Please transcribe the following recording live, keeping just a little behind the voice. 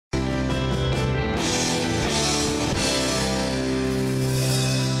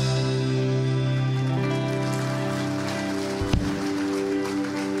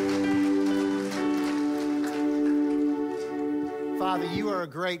are a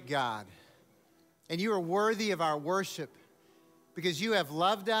great God, and you are worthy of our worship because you have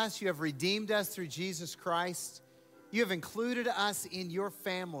loved us, you have redeemed us through Jesus Christ. You have included us in your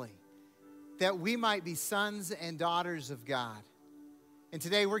family that we might be sons and daughters of God. And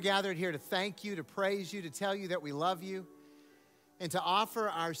today we're gathered here to thank you, to praise you, to tell you that we love you, and to offer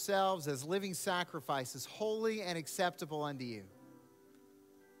ourselves as living sacrifices, holy and acceptable unto you.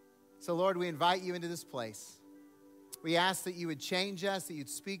 So, Lord, we invite you into this place. We ask that you would change us, that you'd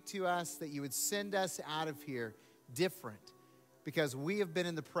speak to us, that you would send us out of here different because we have been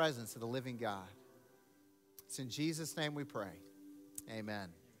in the presence of the living God. It's in Jesus' name we pray. Amen.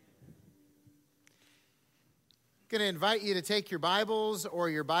 I'm going to invite you to take your Bibles or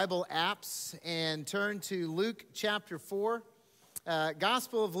your Bible apps and turn to Luke chapter 4.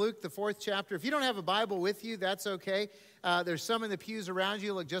 Gospel of Luke, the 4th chapter. If you don't have a Bible with you, that's okay. There's some in the pews around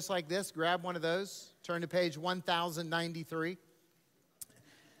you. Look just like this. Grab one of those. Turn to page 1093.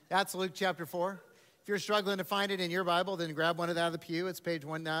 That's Luke chapter 4. If you're struggling to find it in your Bible, then grab one out of the pew. It's page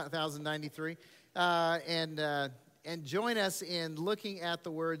 1093. And join us in looking at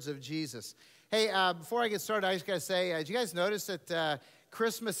the words of Jesus. Hey, before I get started, I just got to say, did you guys notice that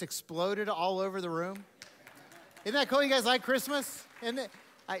Christmas exploded all over the room? Isn't that cool? You guys like Christmas? Isn't it?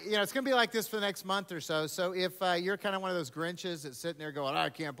 It's going to be like this for the next month or so. So if you're kind of one of those Grinches that's sitting there going, I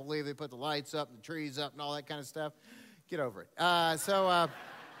can't believe they put the lights up and the trees up and all that kind of stuff, get over it.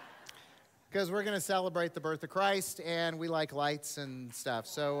 Because we're going to celebrate the birth of Christ, and we like lights and stuff.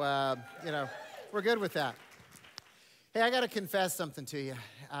 So, we're good with that. Hey, I got to confess something to you.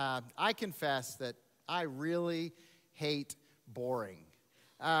 I confess that I really hate boring.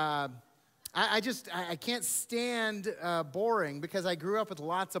 I can't stand boring because I grew up with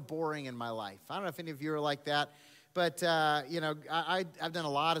lots of boring in my life. I don't know if any of you are like that, but, I've done a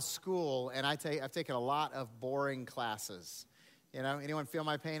lot of school, and I've taken a lot of boring classes. Anyone feel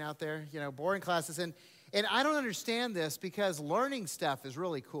my pain out there? Boring classes. And I don't understand this because learning stuff is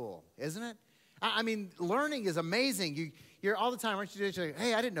really cool, isn't it? I mean, learning is amazing. You're all the time, aren't you? You're like,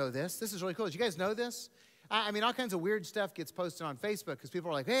 hey, I didn't know this. This is really cool. Did you guys know this? I mean, all kinds of weird stuff gets posted on Facebook because people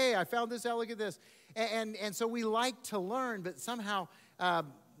are like, hey, I found this out, look at this. And so we like to learn, but somehow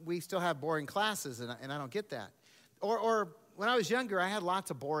we still have boring classes, and I don't get that. Or when I was younger, I had lots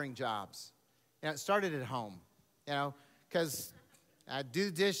of boring jobs. It started at home, because I'd do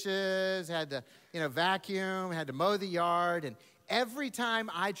the dishes, had to, vacuum, had to mow the yard, and every time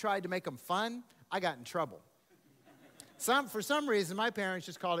I tried to make them fun, I got in trouble. For some reason, my parents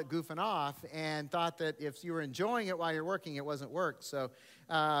just called it goofing off and thought that if you were enjoying it while you're working, it wasn't work. So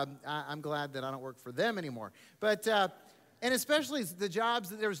I'm glad that I don't work for them anymore. But, and especially the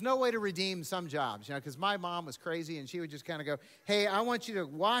jobs, there was no way to redeem some jobs, because my mom was crazy and she would just kind of go, hey, I want you to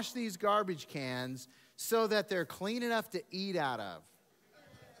wash these garbage cans so that they're clean enough to eat out of.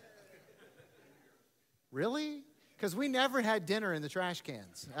 Really? Because we never had dinner in the trash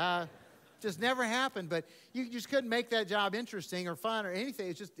cans. Just never happened, but you just couldn't make that job interesting or fun or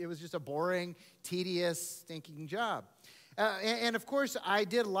anything. It was just a boring, tedious, stinking job. And of course, I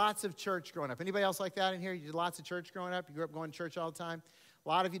did lots of church growing up. Anybody else like that in here? You did lots of church growing up? You grew up going to church all the time? A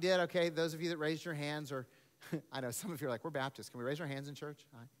lot of you did. Okay, those of you that raised your hands, or I know some of you are like, we're Baptists. Can we raise our hands in church?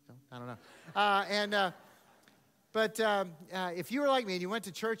 I don't know. But if you were like me and you went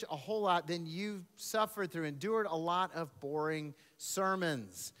to church a whole lot, then you endured a lot of boring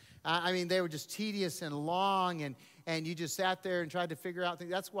sermons. I mean, they were just tedious and long, and you just sat there and tried to figure out things.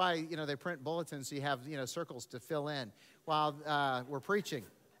 That's why, they print bulletins so you have, circles to fill in while we're preaching,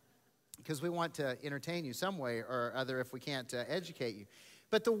 because we want to entertain you some way or other if we can't educate you.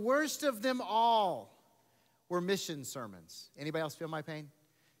 But the worst of them all were mission sermons. Anybody else feel my pain?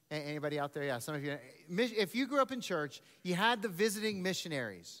 Anybody out there? Yeah, some of you. If you grew up in church, you had the visiting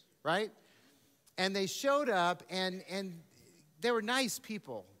missionaries, right? And they showed up, and they were nice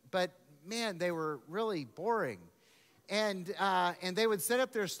people, but man, they were really boring. And they would set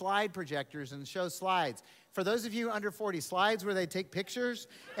up their slide projectors and show slides. For those of you under 40, slides where they'd take pictures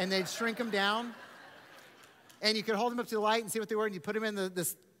and they'd shrink them down. And you could hold them up to the light and see what they were, and you put them in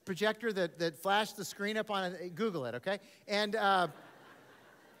this projector that flashed the screen up on it. Google it, okay? And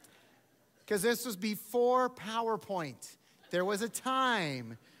because this was before PowerPoint. There was a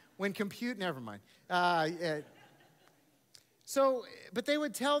time when never mind. But they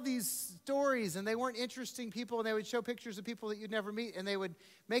would tell these stories, and they weren't interesting people, and they would show pictures of people that you'd never meet, and they would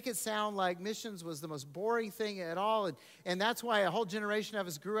make it sound like missions was the most boring thing at all, and that's why a whole generation of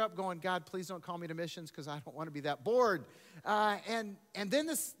us grew up going, God, please don't call me to missions because I don't want to be that bored. And then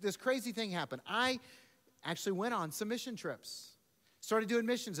this crazy thing happened. I actually went on some mission trips. Started doing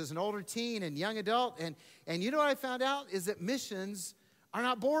missions as an older teen and young adult, and you know what I found out is that missions are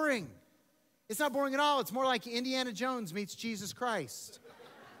not boring. It's not boring at all. It's more like Indiana Jones meets Jesus Christ.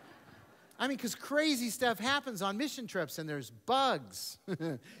 I mean, because crazy stuff happens on mission trips, and there's bugs,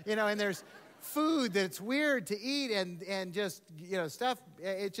 and there's food that's weird to eat, and just, stuff,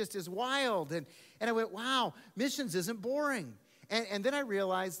 it just is wild. And I went, wow, missions isn't boring. And then I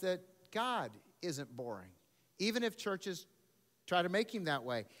realized that God isn't boring, even if churches try to make him that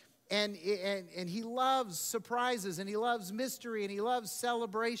way. And he loves surprises, and he loves mystery, and he loves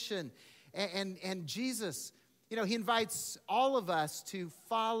celebration. And Jesus, he invites all of us to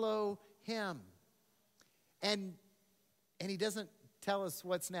follow him. And he doesn't tell us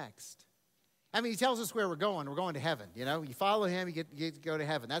what's next. I mean, he tells us where we're going. We're going to heaven, You follow him, you get to go to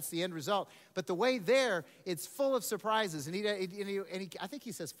heaven. That's the end result. But the way there, it's full of surprises. And I think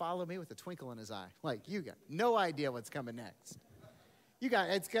he says, follow me with a twinkle in his eye. Like, you got no idea what's coming next.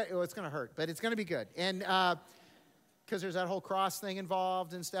 It's going to hurt, but it's going to be good. And because there's that whole cross thing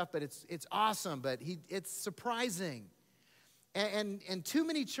involved and stuff, but it's awesome. But it's surprising. And too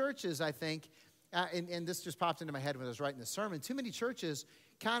many churches, I think, and this just popped into my head when I was writing the sermon, too many churches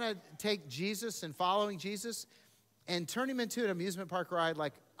kind of take Jesus and following Jesus and turn him into an amusement park ride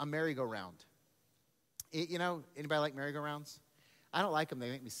like a merry-go-round. Anybody like merry-go-rounds? I don't like them.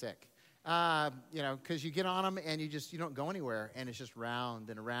 They make me sick. Because you get on them and you don't go anywhere, and it's just round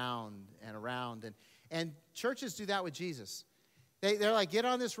and around and around. And churches do that with Jesus. They're like, get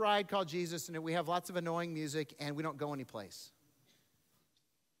on this ride called Jesus, and we have lots of annoying music, and we don't go anyplace.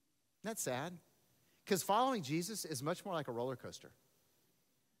 Isn't that sad? Because following Jesus is much more like a roller coaster.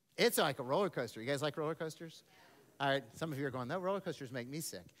 It's like a roller coaster. You guys like roller coasters? All right, some of you are going, no, roller coasters make me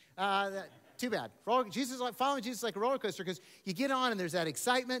sick. Too bad. Following Jesus is like a roller coaster, because you get on and there's that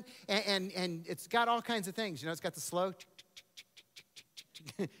excitement, and it's got all kinds of things. It's got the slow.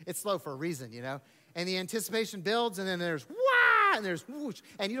 It's slow for a reason, And the anticipation builds, and then there's wah, and there's whoosh,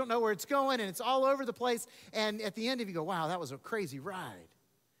 and you don't know where it's going, and it's all over the place. And at the end of you go, wow, that was a crazy ride.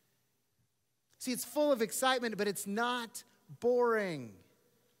 See, it's full of excitement, but it's not boring.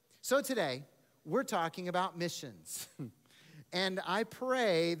 So today, we're talking about missions. And I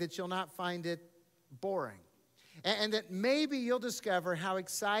pray that you'll not find it boring. And that maybe you'll discover how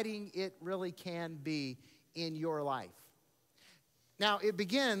exciting it really can be in your life. Now, it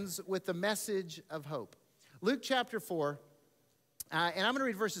begins with the message of hope. Luke chapter 4, and I'm going to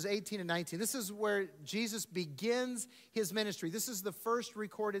read verses 18 and 19. This is where Jesus begins his ministry. This is the first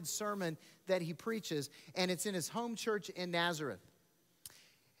recorded sermon that he preaches, and it's in his home church in Nazareth.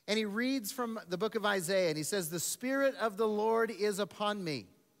 And he reads from the book of Isaiah, and he says, "The Spirit of the Lord is upon me,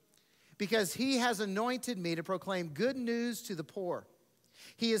 because he has anointed me to proclaim good news to the poor.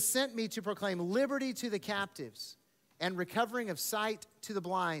 He has sent me to proclaim liberty to the captives and recovering of sight to the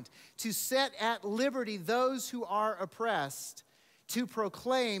blind, to set at liberty those who are oppressed, to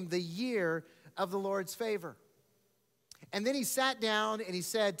proclaim the year of the Lord's favor." And then he sat down and he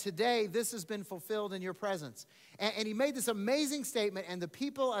said, "Today this has been fulfilled in your presence." And he made this amazing statement, and the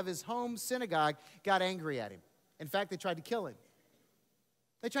people of his home synagogue got angry at him. In fact, they tried to kill him.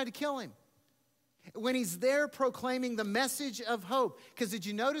 They tried to kill him. When he's there proclaiming the message of hope, because did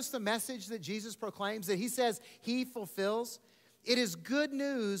you notice the message that Jesus proclaims, that he says he fulfills? It is good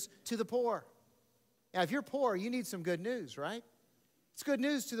news to the poor. Now, if you're poor, you need some good news, right? It's good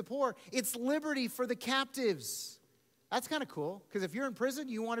news to the poor. It's liberty for the captives. That's kind of cool, because if you're in prison,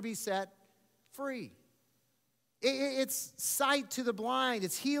 you want to be set free. It's sight to the blind.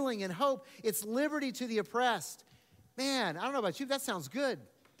 It's healing and hope. It's liberty to the oppressed. Man, I don't know about you, that sounds good,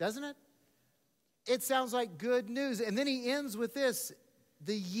 doesn't it? It sounds like good news. And then he ends with this,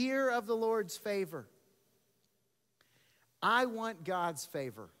 the year of the Lord's favor. I want God's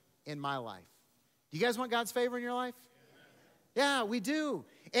favor in my life. Do you guys want God's favor in your life? Yeah, we do.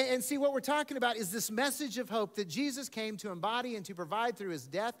 And see, what we're talking about is this message of hope that Jesus came to embody and to provide through his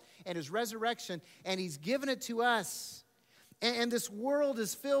death and his resurrection, and he's given it to us. And this world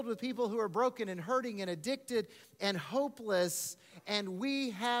is filled with people who are broken and hurting and addicted and hopeless, and we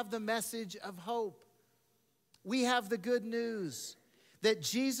have the message of hope. We have the good news that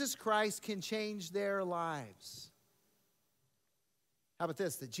Jesus Christ can change their lives. How about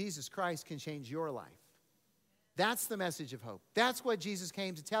this? That Jesus Christ can change your life. That's the message of hope. That's what Jesus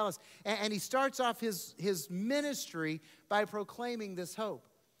came to tell us. And he starts off his ministry by proclaiming this hope.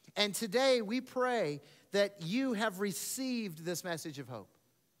 And today we pray that you have received this message of hope.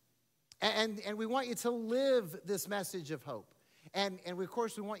 And we want you to live this message of hope. And of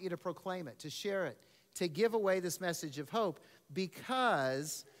course, we want you to proclaim it, to share it, to give away this message of hope,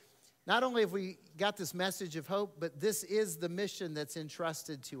 because not only have we got this message of hope, but this is the mission that's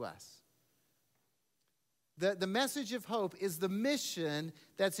entrusted to us. The message of hope is the mission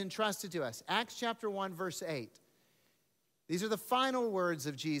that's entrusted to us. Acts chapter 1, verse 8. These are the final words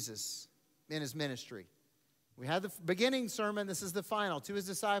of Jesus in his ministry. We had the beginning sermon. This is the final. To his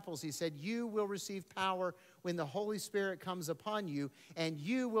disciples, he said, "You will receive power when the Holy Spirit comes upon you, and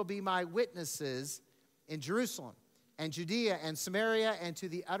you will be my witnesses in Jerusalem and Judea and Samaria and to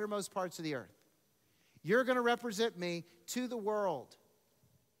the uttermost parts of the earth." You're going to represent me to the world.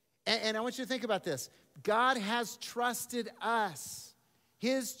 And I want you to think about this. God has trusted us,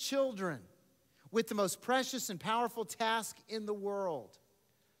 his children, with the most precious and powerful task in the world.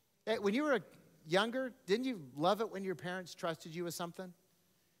 When you were younger, didn't you love it when your parents trusted you with something?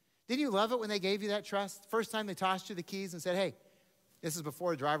 Didn't you love it when they gave you that trust? First time they tossed you the keys and said, "Hey, this is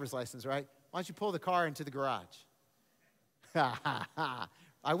before a driver's license, right? Why don't you pull the car into the garage?"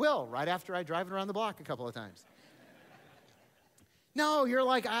 I will, right after I drive it around the block a couple of times. No, you're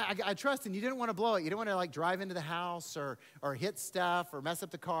like, I trust, and you didn't want to blow it. You didn't want to like drive into the house or hit stuff or mess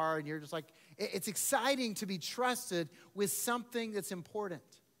up the car, and you're just like, it's exciting to be trusted with something that's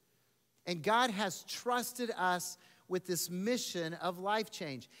important. And God has trusted us with this mission of life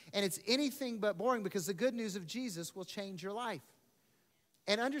change. And it's anything but boring, because the good news of Jesus will change your life.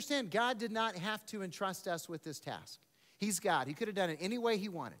 And understand, God did not have to entrust us with this task. He's God. He could have done it any way he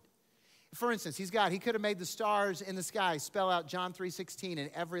wanted. For instance, he's God. He could have made the stars in the sky spell out John 3:16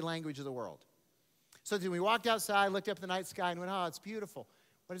 in every language of the world. So when we walked outside, looked up at the night sky and went, "Oh, it's beautiful."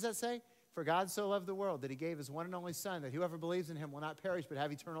 What does that say? "For God so loved the world that he gave his one and only Son, that whoever believes in him will not perish but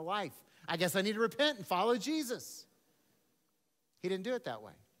have eternal life." I guess I need to repent and follow Jesus. He didn't do it that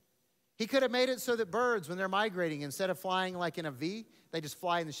way. He could have made it so that birds, when they're migrating, instead of flying like in a V, they just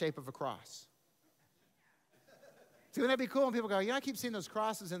fly in the shape of a cross. See, wouldn't that be cool when people go, "I keep seeing those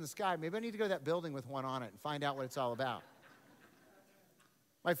crosses in the sky. Maybe I need to go to that building with one on it and find out what it's all about."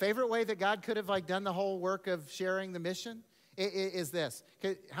 My favorite way that God could have done the whole work of sharing the mission is this.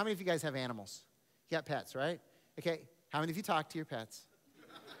 How many of you guys have animals? You got pets, right? Okay, how many of you talk to your pets?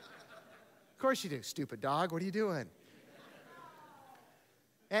 Of course you do. Stupid dog, what are you doing?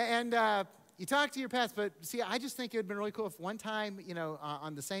 And you talk to your pets, but see, I just think it would have been really cool if one time,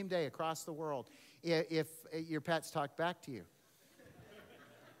 on the same day across the world, if your pets talked back to you.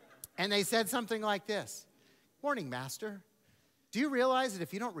 And they said something like this: "Morning, Master. Do you realize that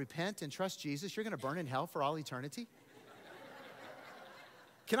if you don't repent and trust Jesus, you're going to burn in hell for all eternity?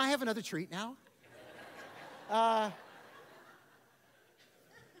 Can I have another treat now?" I'm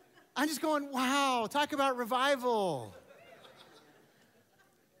just going, wow, talk about revival.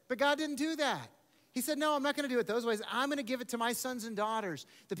 But God didn't do that. He said, "No, I'm not going to do it those ways. I'm going to give it to my sons and daughters,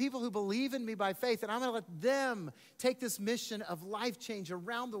 the people who believe in me by faith, and I'm going to let them take this mission of life change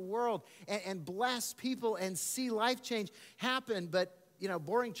around the world and bless people and see life change happen." But,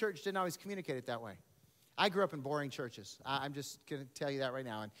 boring church didn't always communicate it that way. I grew up in boring churches. I'm just going to tell you that right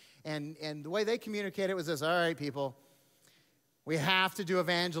now. And the way they communicated was this: "All right, people, we have to do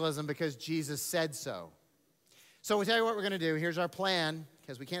evangelism because Jesus said so. So we'll tell you what we're going to do. Here's our plan,"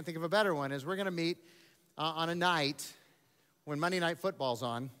 because we can't think of a better one, "is we're going to meet on a night when Monday Night Football's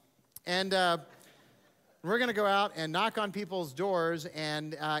on. And we're going to go out and knock on people's doors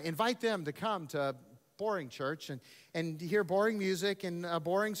and invite them to come to boring church and hear boring music and a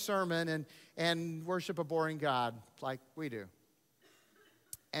boring sermon and worship a boring God like we do."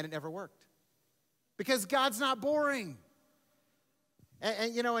 And it never worked. Because God's not boring.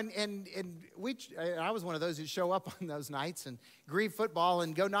 I was one of those who'd show up on those nights and grieve football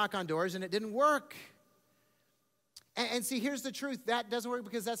and go knock on doors, and it didn't work. And see, here's the truth. That doesn't work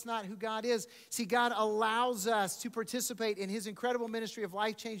because that's not who God is. See, God allows us to participate in his incredible ministry of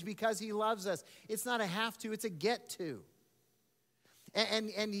life change because he loves us. It's not a have to, it's a get to.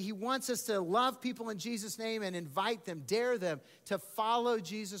 And he wants us to love people in Jesus' name and invite them, dare them to follow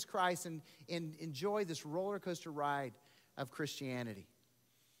Jesus Christ and enjoy this roller coaster ride of Christianity.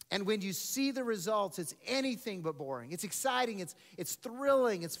 And when you see the results, it's anything but boring. It's exciting, it's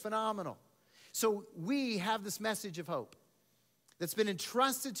thrilling, it's phenomenal. So we have this message of hope that's been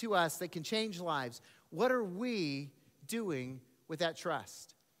entrusted to us that can change lives. What are we doing with that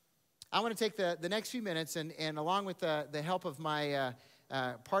trust? I want to take the next few minutes and along with the help of my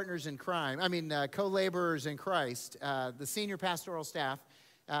partners in crime, co-laborers in Christ, the senior pastoral staff,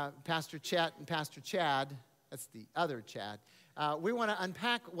 Pastor Chet and Pastor Chad, that's the other Chad. We want to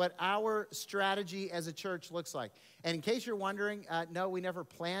unpack what our strategy as a church looks like. And in case you're wondering, no, we never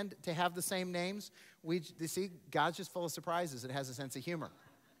planned to have the same names. See, God's just full of surprises. It has a sense of humor.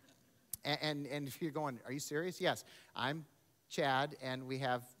 And if you're going, "Are you serious?" Yes, I'm Chad, and we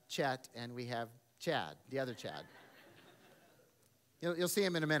have Chet, and we have Chad, the other Chad. You'll see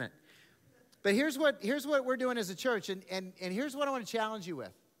him in a minute. But here's what we're doing as a church, and here's what I want to challenge you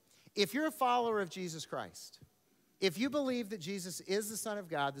with. If you're a follower of Jesus Christ, if you believe that Jesus is the Son of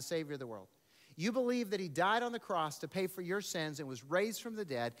God, the Savior of the world, you believe that he died on the cross to pay for your sins and was raised from the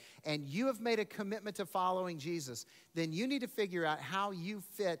dead, and you have made a commitment to following Jesus, then you need to figure out how you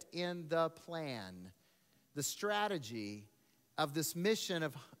fit in the plan, the strategy of this mission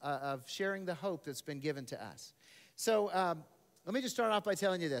of sharing the hope that's been given to us. So let me just start off by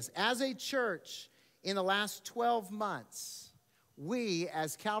telling you this. As a church, in the last 12 months, we,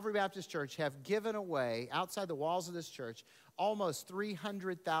 as Calvary Baptist Church, have given away, outside the walls of this church, almost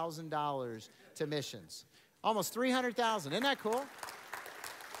 $300,000 to missions. Almost $300,000. Isn't that cool?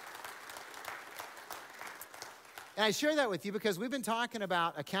 And I share that with you because we've been talking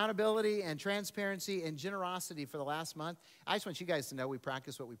about accountability and transparency and generosity for the last month. I just want you guys to know we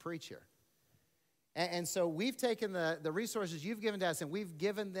practice what we preach here. And so we've taken the resources you've given to us and we've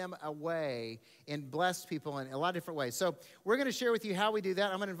given them away and blessed people in a lot of different ways. So we're going to share with you how we do that.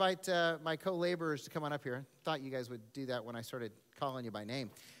 I'm going to invite my co-laborers to come on up here. I thought you guys would do that when I started calling you by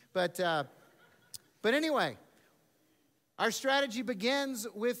name. But anyway, our strategy begins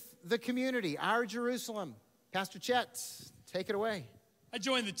with the community, our Jerusalem. Pastor Chet, take it away. I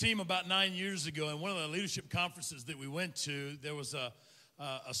joined the team about 9 years ago, and one of the leadership conferences that we went to, there was a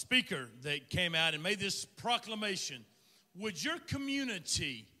speaker that came out and made this proclamation: would your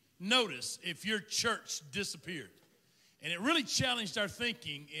community notice if your church disappeared? And it really challenged our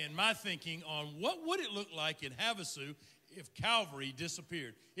thinking and my thinking on what would it look like in Havasu if Calvary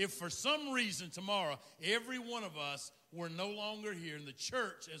disappeared. If for some reason tomorrow every one of us were no longer here and the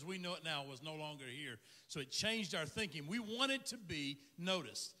church as we know it now was no longer here. So it changed our thinking. We wanted to be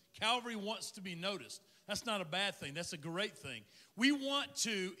noticed. Calvary wants to be noticed. That's not a bad thing. That's a great thing. We want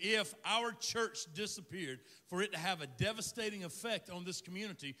to, if our church disappeared, for it to have a devastating effect on this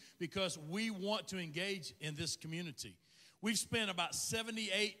community because we want to engage in this community. We've spent about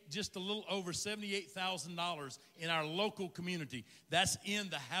just a little over $78,000 in our local community. That's in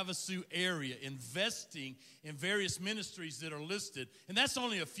the Havasu area, investing in various ministries that are listed. And that's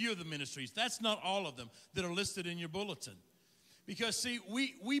only a few of the ministries. That's not all of them that are listed in your bulletin. Because, see,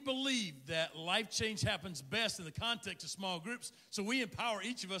 we believe that life change happens best in the context of small groups, so we empower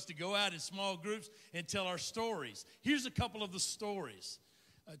each of us to go out in small groups and tell our stories. Here's a couple of the stories.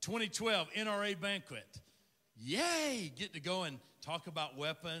 2012 NRA banquet. Yay! Get to go and talk about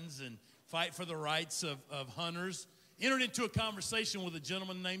weapons and fight for the rights of hunters. Entered into a conversation with a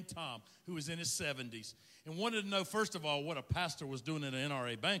gentleman named Tom who was in his 70s and wanted to know, first of all, what a pastor was doing at an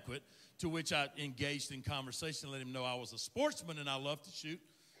NRA banquet, to which I engaged in conversation and let him know I was a sportsman and I love to shoot.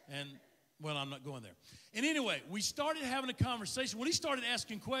 And, well, I'm not going there. And anyway, we started having a conversation. When he started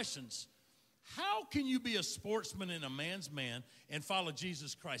asking questions, how can you be a sportsman and a man's man and follow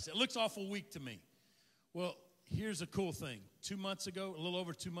Jesus Christ? It looks awful weak to me. Well, here's a cool thing. 2 months ago, a little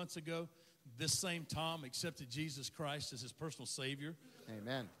over 2 months ago, this same Tom accepted Jesus Christ as his personal Savior.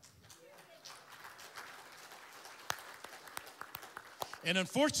 Amen. And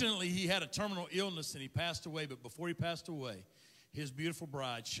unfortunately, he had a terminal illness and he passed away. But before he passed away, his beautiful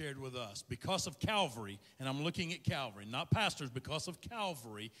bride shared with us, because of Calvary, and I'm looking at Calvary, not pastors, because of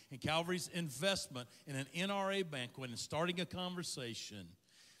Calvary and Calvary's investment in an NRA banquet and starting a conversation,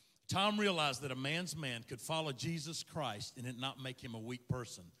 Tom realized that a man's man could follow Jesus Christ and it not make him a weak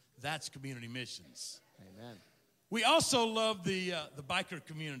person. That's community missions. Amen. We also love the biker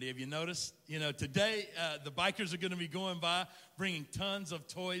community. Have you noticed? You know, today the bikers are going to be going by, bringing tons of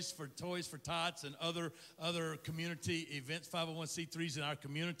toys for tots and other community events, 501c3s in our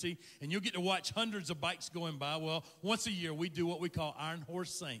community. And you'll get to watch hundreds of bikes going by. Well, once a year we do what we call Iron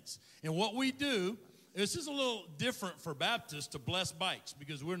Horse Saints. And what we do, this is a little different for Baptists to bless bikes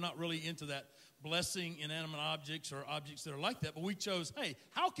because we're not really into that blessing inanimate objects or objects that are like that. But we chose, hey,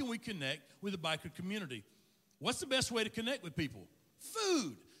 how can we connect with the biker community? What's the best way to connect with people?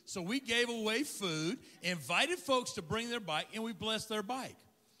 Food. So we gave away food, invited folks to bring their bike, and we blessed their bike.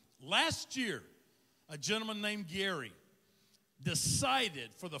 Last year, a gentleman named Gary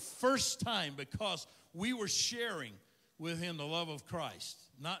decided for the first time, because we were sharing with him the love of Christ,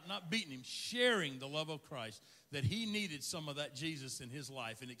 not beating him, sharing the love of Christ, that he needed some of that Jesus in his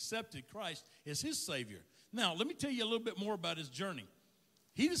life and accepted Christ as his Savior. Now, let me tell you a little bit more about his journey.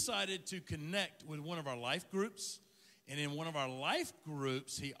 He decided to connect with one of our life groups, and in one of our life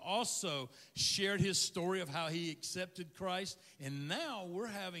groups, he also shared his story of how he accepted Christ, and now we're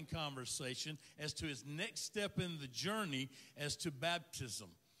having conversation as to his next step in the journey as to baptism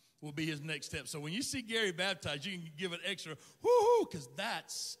will be his next step. So when you see Gary baptized, you can give it extra woo-hoo, because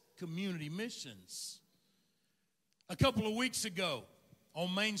that's community missions. A couple of weeks ago,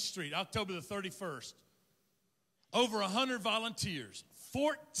 on Main Street, October the 31st. Over 100 volunteers,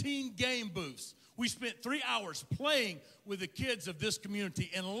 14 game booths. We spent 3 hours playing with the kids of this community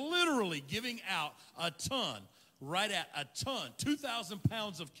and literally giving out a ton, 2,000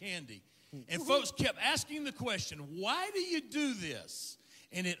 pounds of candy. And folks kept asking the question, why do you do this?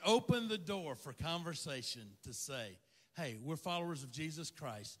 And it opened the door for conversation to say, hey, we're followers of Jesus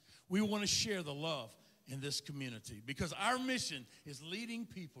Christ. We want to share the love in this community because our mission is leading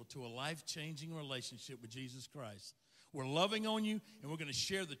people to a life-changing relationship with Jesus Christ. We're loving on you, and we're going to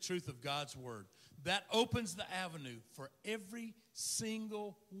share the truth of God's word. That opens the avenue for every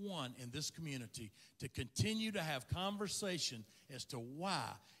single one in this community to continue to have conversation as to why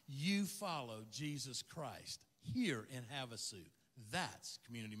you follow Jesus Christ here in Havasu. That's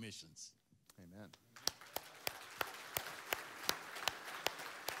community missions. Amen.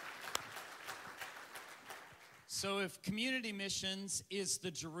 So if community missions is the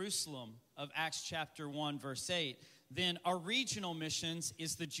Jerusalem of Acts chapter 1, verse 8, then our regional missions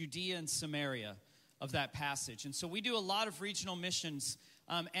is the Judea and Samaria of that passage. And so we do a lot of regional missions.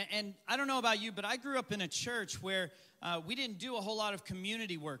 And I don't know about you, but I grew up in a church where we didn't do a whole lot of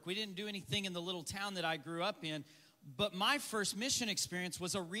community work. We didn't do anything in the little town that I grew up in. But my first mission experience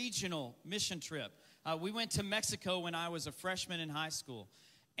was a regional mission trip. We went to Mexico when I was a freshman in high school.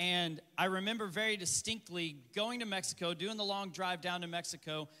 And I remember very distinctly going to Mexico, doing the long drive down to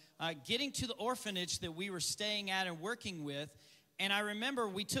Mexico, getting to the orphanage that we were staying at and working with. And I remember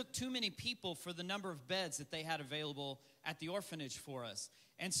we took too many people for the number of beds that they had available at the orphanage for us.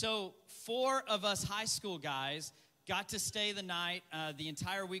 And so 4 of us high school guys got to stay the night, the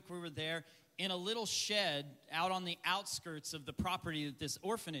entire week we were there, in a little shed out on the outskirts of the property that this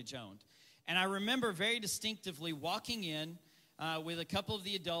orphanage owned. And I remember very distinctively walking in with a couple of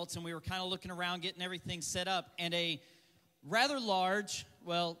the adults, and we were kind of looking around, getting everything set up, and a rather large,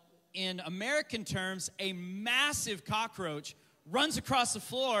 well, in American terms, a massive cockroach runs across the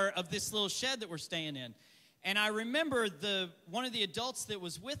floor of this little shed that we're staying in. And I remember one of the adults that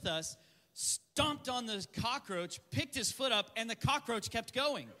was with us stomped on the cockroach, picked his foot up, and the cockroach kept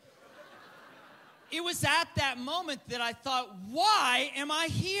going. It was at that moment that I thought, why am I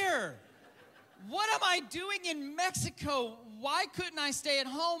here? What am I doing in Mexico? Why couldn't I stay at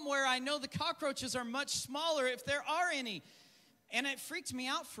home where I know the cockroaches are much smaller if there are any? And it freaked me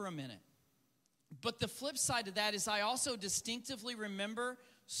out for a minute. But the flip side of that is I also distinctively remember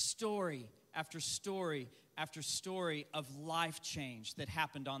story after story after story of life change that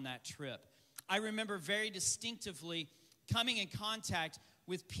happened on that trip. I remember very distinctively coming in contact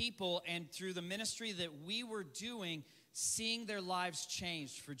with people and through the ministry that we were doing, seeing their lives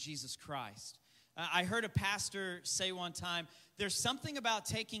changed for Jesus Christ. I heard a pastor say one time, there's something about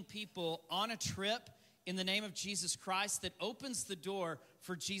taking people on a trip in the name of Jesus Christ that opens the door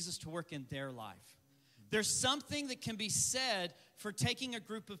for Jesus to work in their life. There's something that can be said for taking a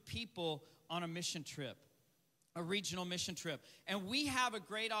group of people on a mission trip, a regional mission trip. And we have a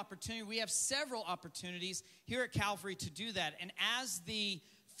great opportunity. We have several opportunities here at Calvary to do that. And as the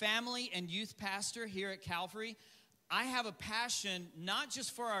family and youth pastor here at Calvary, I have a passion not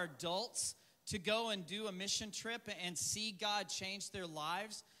just for our adults to go and do a mission trip and see God change their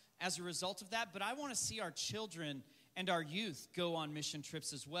lives as a result of that, but I want to see our children and our youth go on mission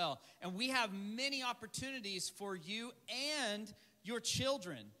trips as well. And we have many opportunities for you and your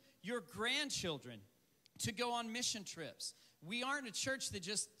children, your grandchildren, to go on mission trips. We aren't a church that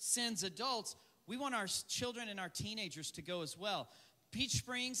just sends adults. We want our children and our teenagers to go as well. Peach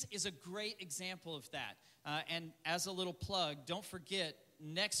Springs is a great example of that. And as a little plug, don't forget,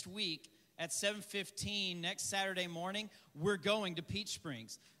 next week at 7:15, next Saturday morning, we're going to Peach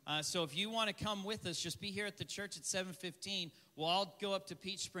Springs. So if you want to come with us, just be here at the church at 7:15. We'll all go up to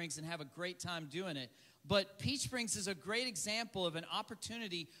Peach Springs and have a great time doing it. But Peach Springs is a great example of an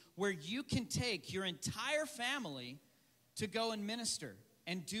opportunity where you can take your entire family to go and minister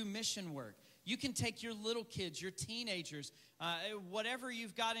and do mission work. You can take your little kids, your teenagers, whatever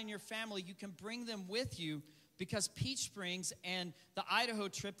you've got in your family, you can bring them with you, because Peach Springs and the Idaho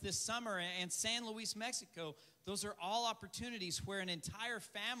trip this summer and San Luis, Mexico, those are all opportunities where an entire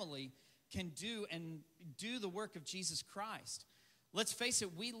family can do the work of Jesus Christ. Let's face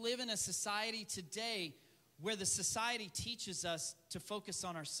it, we live in a society today where the society teaches us to focus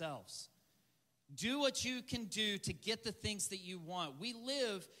on ourselves. Do what you can do to get the things that you want. We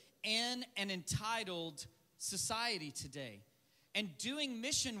live in an entitled society today. And doing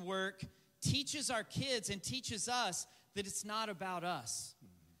mission work teaches our kids and teaches us that it's not about us.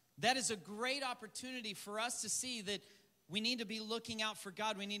 That is a great opportunity for us to see that we need to be looking out for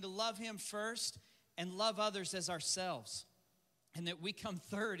God. We need to love Him first and love others as ourselves. and that we come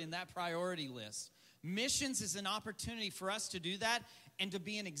third in that priority list. Missions is an opportunity for us to do that and to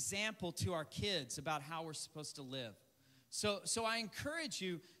be an example to our kids about how we're supposed to live. So I encourage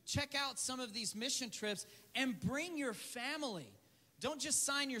you, check out some of these mission trips and bring your family. Don't just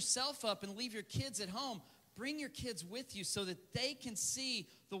sign yourself up and leave your kids at home. Bring your kids with you so that they can see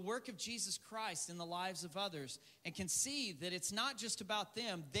the work of Jesus Christ in the lives of others and can see that it's not just about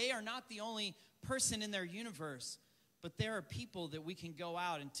them. They are not the only person in their universe, but there are people that we can go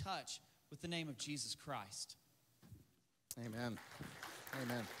out and touch with the name of Jesus Christ. Amen.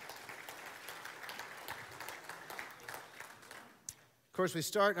 Amen. Of course, we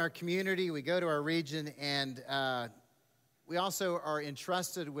start in our community, we go to our region, and we also are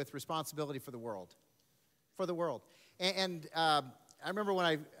entrusted with responsibility for the world. For the world. And I remember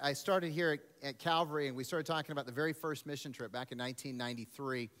when I started here at Calvary, and we started talking about the very first mission trip back in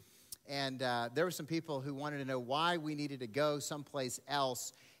 1993. And there were some people who wanted to know why we needed to go someplace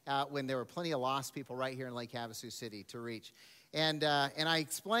else when there were plenty of lost people right here in Lake Havasu City to reach. And I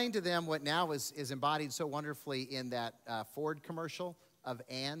explained to them what now is embodied so wonderfully in that Ford commercial of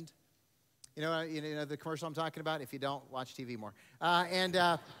 "and." You know the commercial I'm talking about? If you don't, watch TV more.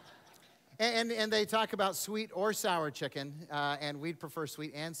 And they talk about sweet or sour chicken, and we'd prefer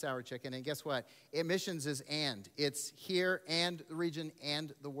sweet and sour chicken. And guess what? Missions is "and." It's here and the region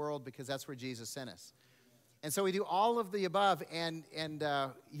and the world, because that's where Jesus sent us. And so we do all of the above, and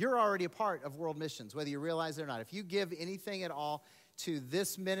you're already a part of world missions, whether you realize it or not. If you give anything at all to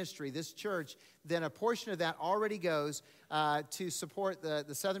this ministry, this church, then a portion of that already goes to support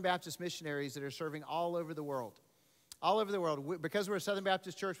the Southern Baptist missionaries that are serving all over the world. All over the world. Because we're a Southern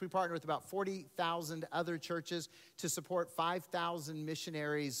Baptist church, we partner with about 40,000 other churches to support 5,000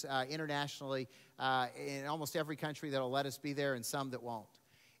 missionaries internationally in almost every country that'll let us be there, and some that won't.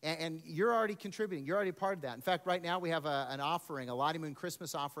 And you're already contributing. You're already part of that. In fact, right now we have an offering, a Lottie Moon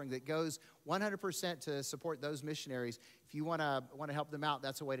Christmas offering that goes 100% to support those missionaries. If you want to help them out,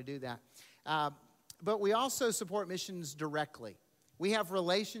 that's a way to do that. But we also support missions directly. We have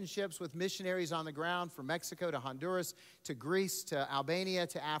relationships with missionaries on the ground from Mexico to Honduras to Greece to Albania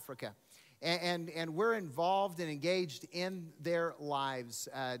to Africa. And we're involved and engaged in their lives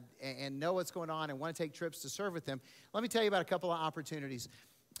and know what's going on and want to take trips to serve with them. Let me tell you about a couple of opportunities.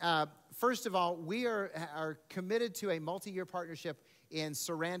 First of all, we are committed to a multi-year partnership in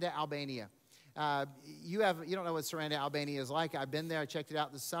Saranda, Albania. You don't know what Saranda, Albania is like. I've been there. I checked it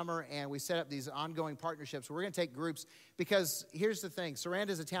out this summer, and we set up these ongoing partnerships. We're going to take groups because here's the thing. Saranda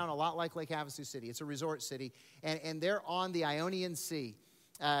is a town a lot like Lake Havasu City. It's a resort city, and they're on the Ionian Sea.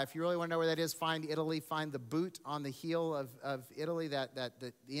 If you really want to know where that is, find Italy. Find the boot on the heel of Italy,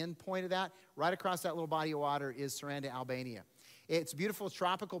 the end point of that. Right across that little body of water is Saranda, Albania. It's a beautiful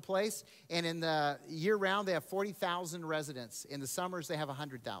tropical place, and in the year-round, they have 40,000 residents. In the summers, they have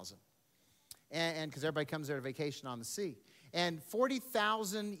 100,000. And because everybody comes there to vacation on the sea. And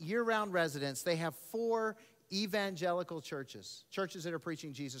 40,000 year-round residents, they have 4 evangelical churches that are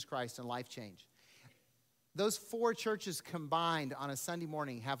preaching Jesus Christ and life change. Those 4 churches combined on a Sunday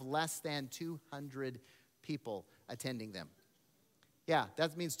morning have less than 200 people attending them. Yeah,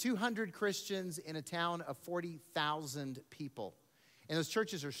 that means 200 Christians in a town of 40,000 people. And those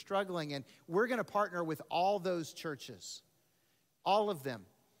churches are struggling, and we're going to partner with all those churches, all of them.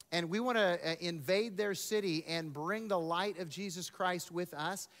 And we want to invade their city and bring the light of Jesus Christ with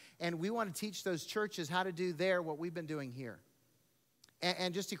us. And we want to teach those churches how to do there what we've been doing here.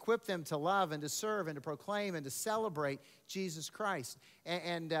 And just equip them to love and to serve and to proclaim and to celebrate Jesus Christ.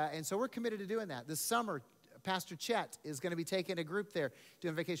 And so we're committed to doing that. This summer, Pastor Chet is going to be taking a group there,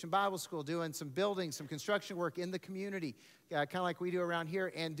 doing Vacation Bible School, doing some building, some construction work in the community, kind of like we do around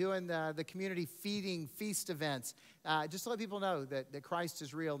here, and doing the community feeding feast events, just to let people know that Christ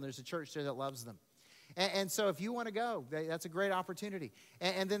is real and there's a church there that loves them. And so if you want to go, that's a great opportunity.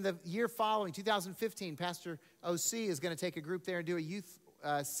 And then the year following, 2015, Pastor OC is going to take a group there and do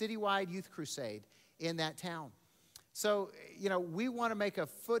a citywide youth crusade in that town. So, we want to make a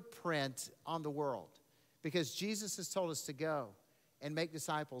footprint on the world, because Jesus has told us to go and make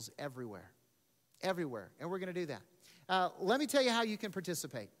disciples everywhere. Everywhere. And we're going to do that. Let me tell you how you can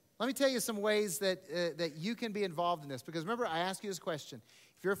participate. Let me tell you some ways that you can be involved in this. Because remember, I asked you this question.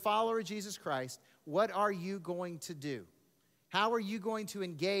 If you're a follower of Jesus Christ, what are you going to do? How are you going to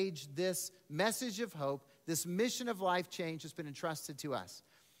engage this message of hope, this mission of life change that's been entrusted to us?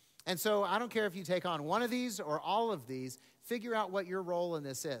 And so I don't care if you take on one of these or all of these. Figure out what your role in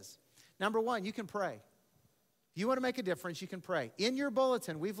this is. Number 1, you can pray. If you want to make a difference, you can pray. In your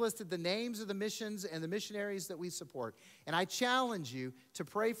bulletin, we've listed the names of the missions and the missionaries that we support. And I challenge you to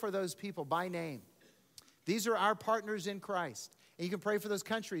pray for those people by name. These are our partners in Christ. And you can pray for those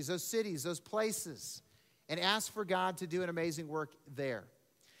countries, those cities, those places, and ask for God to do an amazing work there.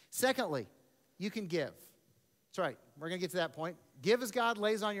 Secondly, you can give. That's right. We're going to get to that point. Give as God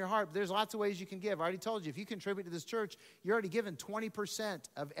lays on your heart. But there's lots of ways you can give. I already told you, if you contribute to this church, you're already given 20%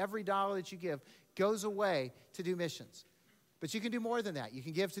 of every dollar that you give goes away to do missions. But you can do more than that. You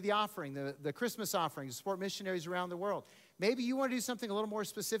can give to the offering, the Christmas offering, to support missionaries around the world. Maybe you want to do something a little more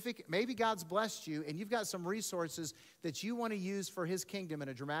specific. Maybe God's blessed you, and you've got some resources that you want to use for his kingdom in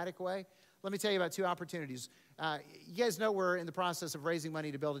a dramatic way. Let me tell you about two opportunities. You guys know we're in the process of raising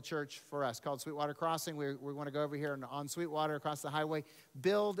money to build a church for us called Sweetwater Crossing. We want to go over here on Sweetwater across the highway,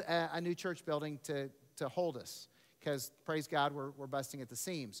 build a new church building to hold us because, praise God, we're busting at the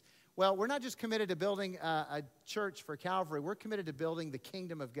seams. Well, we're not just committed to building a church for Calvary. We're committed to building the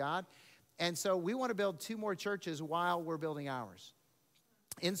kingdom of God. And so we want to build 2 more churches while we're building ours.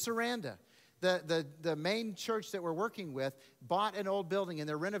 In Saranda, the main church that we're working with bought an old building, and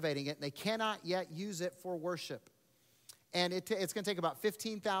they're renovating it, and they cannot yet use it for worship. And it's going to take about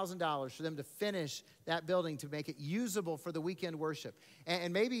 $15,000 for them to finish that building to make it usable for the weekend worship.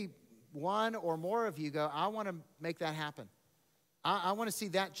 And maybe one or more of you go, I want to make that happen. I want to see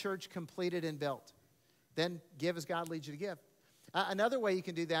that church completed and built. Then give as God leads you to give. Another way you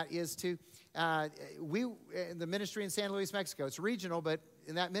can do that is to, in the ministry in San Luis, Mexico, it's regional, but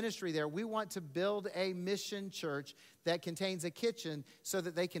in that ministry there, we want to build a mission church that contains a kitchen so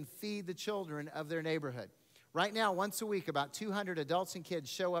that they can feed the children of their neighborhood. Right now, once a week, about 200 adults and kids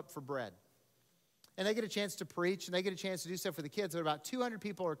show up for bread. And they get a chance to preach, and they get a chance to do stuff for the kids, but about 200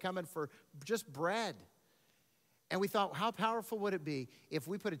 people are coming for just bread. And we thought, how powerful would it be if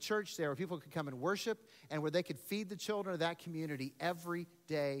we put a church there where people could come and worship and where they could feed the children of that community every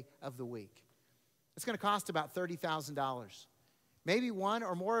day of the week? It's going to cost about $30,000. Maybe one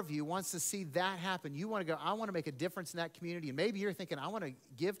or more of you wants to see that happen. You want to go, I want to make a difference in that community. And maybe you're thinking, I want to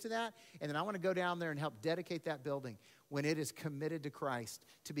give to that, and then I want to go down there and help dedicate that building when it is committed to Christ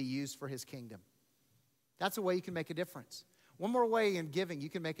to be used for his kingdom. That's a way you can make a difference. One more way in giving you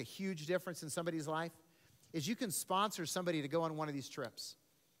can make a huge difference in somebody's life is you can sponsor somebody to go on one of these trips.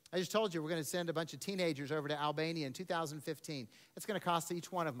 I just told you we're going to send a bunch of teenagers over to Albania in 2015. It's going to cost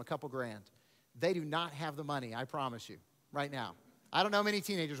each one of them a couple grand. They do not have the money, I promise you, right now. I don't know many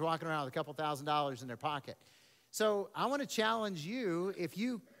teenagers walking around with a couple $1,000s in their pocket. So I want to challenge you, if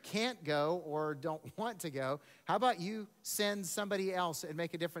you can't go or don't want to go, how about you send somebody else and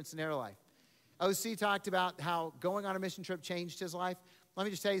make a difference in their life? OC talked about how going on a mission trip changed his life. Let me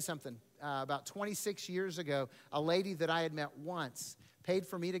just tell you something. About 26 years ago, a lady that I had met once paid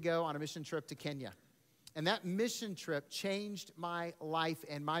for me to go on a mission trip to Kenya. And that mission trip changed my life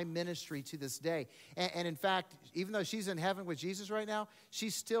and my ministry to this day. And in fact, even though she's in heaven with Jesus right now,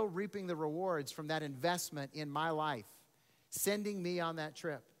 she's still reaping the rewards from that investment in my life, sending me on that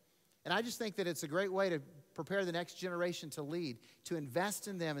trip. And I just think that it's a great way to prepare the next generation to lead, to invest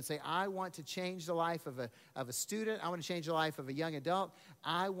in them and say, I want to change the life of a student. I want to change the life of a young adult.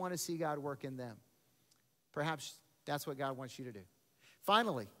 I want to see God work in them. Perhaps that's what God wants you to do.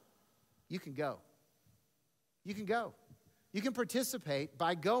 Finally, you can go. You can go. You can participate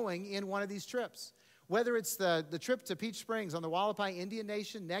by going in one of these trips. Whether it's the trip to Peach Springs on the Wallapai Indian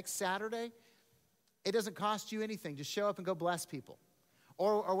Nation next Saturday, it doesn't cost you anything. Just show up and go bless people.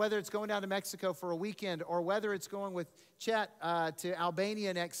 Or whether it's going down to Mexico for a weekend, or whether it's going with Chet to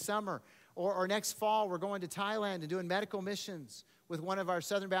Albania next summer, or next fall we're going to Thailand and doing medical missions with one of our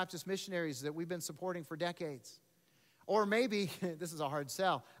Southern Baptist missionaries that we've been supporting for decades. Or maybe, this is a hard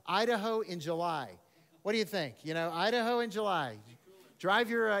sell, Idaho in July. What do you think? You know, Idaho in July. Drive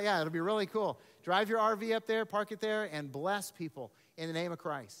your, it'll be really cool. Drive your RV up there, park it there, and bless people in the name of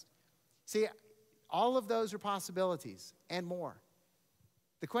Christ. See, all of those are possibilities and more.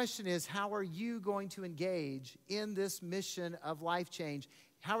 The question is, how are you going to engage in this mission of life change?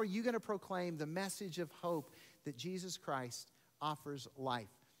 How are you going to proclaim the message of hope that Jesus Christ offers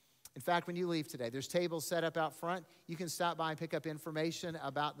life? In fact, when you leave today, there's tables set up out front. You can stop by and pick up information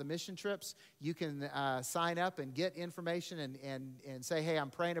about the mission trips. You can sign up and get information and say, hey,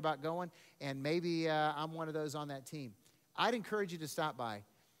 I'm praying about going, and maybe I'm one of those on that team. I'd encourage you to stop by.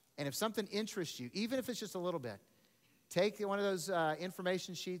 And if something interests you, even if it's just a little bit, take one of those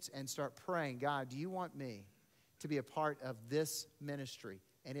information sheets and start praying, God, do you want me to be a part of this ministry?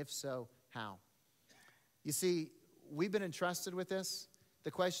 And if so, how? You see, we've been entrusted with this. The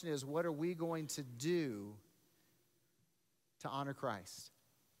question is, what are we going to do to honor Christ?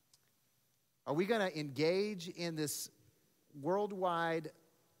 Are we going to engage in this worldwide,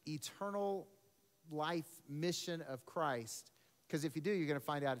 eternal life mission of Christ? Because if you do, you're going to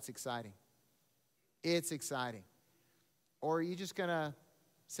find out it's exciting. It's exciting. Or are you just going to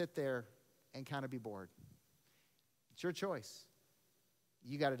sit there and kind of be bored? It's your choice.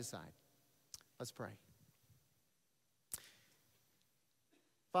 You got to decide. Let's pray.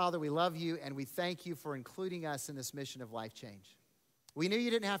 Father, we love you and we thank you for including us in this mission of life change. We knew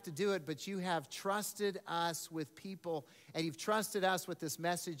you didn't have to do it, but you have trusted us with people, and you've trusted us with this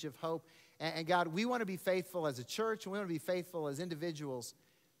message of hope. And God, we want to be faithful as a church, and we want to be faithful as individuals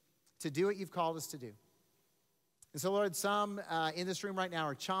to do what you've called us to do. And so, Lord, some in this room right now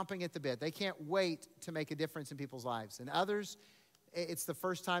are chomping at the bit. They can't wait to make a difference in people's lives. And others, it's the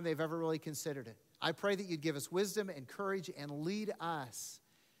first time they've ever really considered it. I pray that you'd give us wisdom and courage and lead us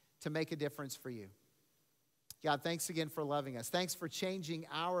to make a difference for you. God, thanks again for loving us. Thanks for changing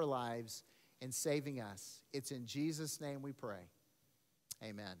our lives and saving us. It's in Jesus' name we pray.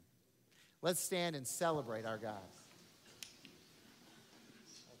 Amen. Let's stand and celebrate our God.